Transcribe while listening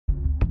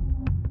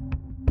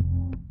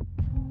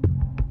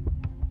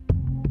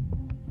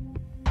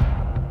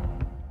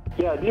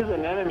Yeah, these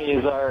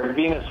anemones are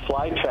Venus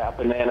flytrap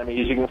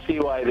anemones. You can see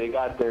why they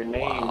got their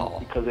name, Wow.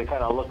 because they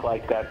kind of look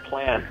like that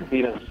plant,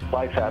 Venus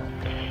flytrap.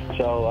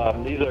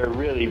 So these are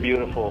really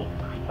beautiful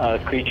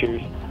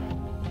creatures.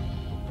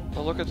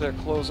 Oh, look at that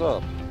close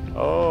up.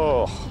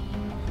 Oh,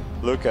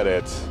 look at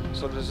it.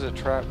 So does it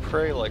trap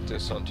prey like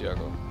this,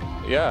 Santiago?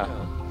 Yeah.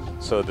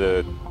 So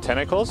the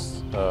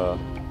tentacles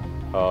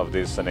of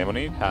this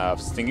anemone have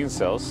stinging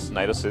cells,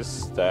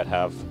 cnidocysts, that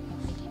have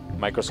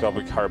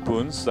microscopic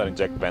harpoons that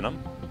inject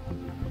venom.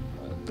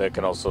 They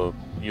can also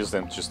use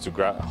them just to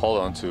hold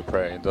on to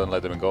prey, don't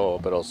let them go,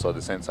 but also at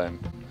the same time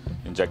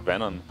inject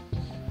venom.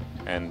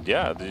 And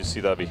yeah, did you see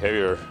that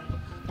behavior?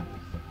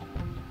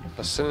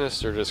 A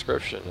sinister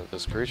description of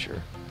this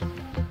creature.